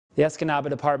The Escanaba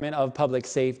Department of Public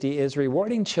Safety is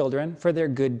rewarding children for their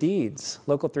good deeds.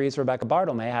 Local 3's Rebecca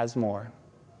Bartolome has more.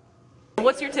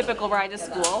 What's your typical ride to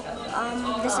school?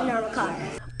 This in our car.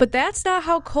 But that's not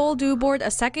how Cole Dubord,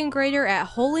 a second grader at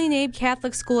Holy Name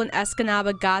Catholic School in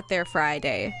Escanaba, got there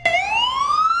Friday.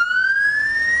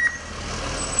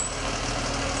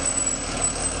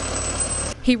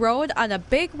 He rode on a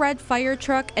big red fire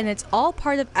truck, and it's all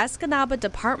part of Escanaba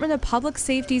Department of Public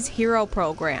Safety's Hero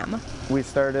Program. We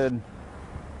started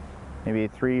maybe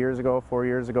 3 years ago, 4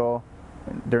 years ago,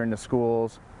 during the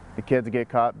schools. The kids get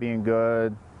caught being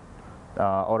good,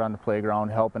 out on the playground,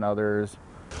 helping others,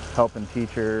 helping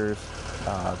teachers,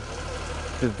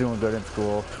 just doing good in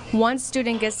school. One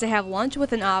student gets to have lunch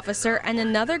with an officer, and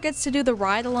another gets to do the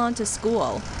ride along to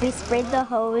school. We sprayed the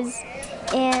hose,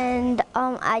 and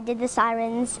I did the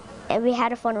sirens, and we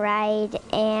had a fun ride,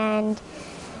 and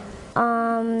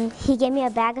he gave me a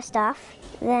bag of stuff.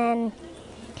 Then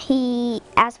he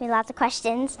asked me lots of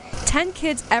questions. 10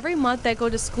 kids every month that go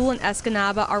to school in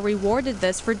Escanaba are rewarded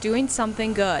this for doing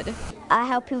something good. I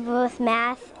help people with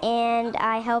math, and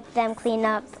I help them clean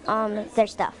up their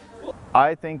stuff.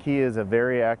 I think he is a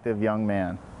very active young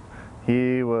man.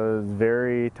 He was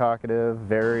very talkative,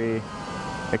 very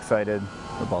excited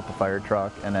about the fire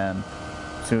truck, and then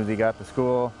as soon as he got to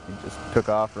school, he just took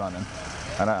off running.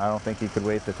 And I don't think he could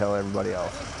wait to tell everybody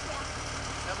else.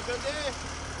 Have a good day.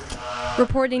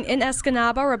 Reporting in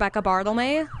Escanaba, Rebecca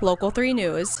Bartolome, Local 3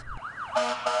 News.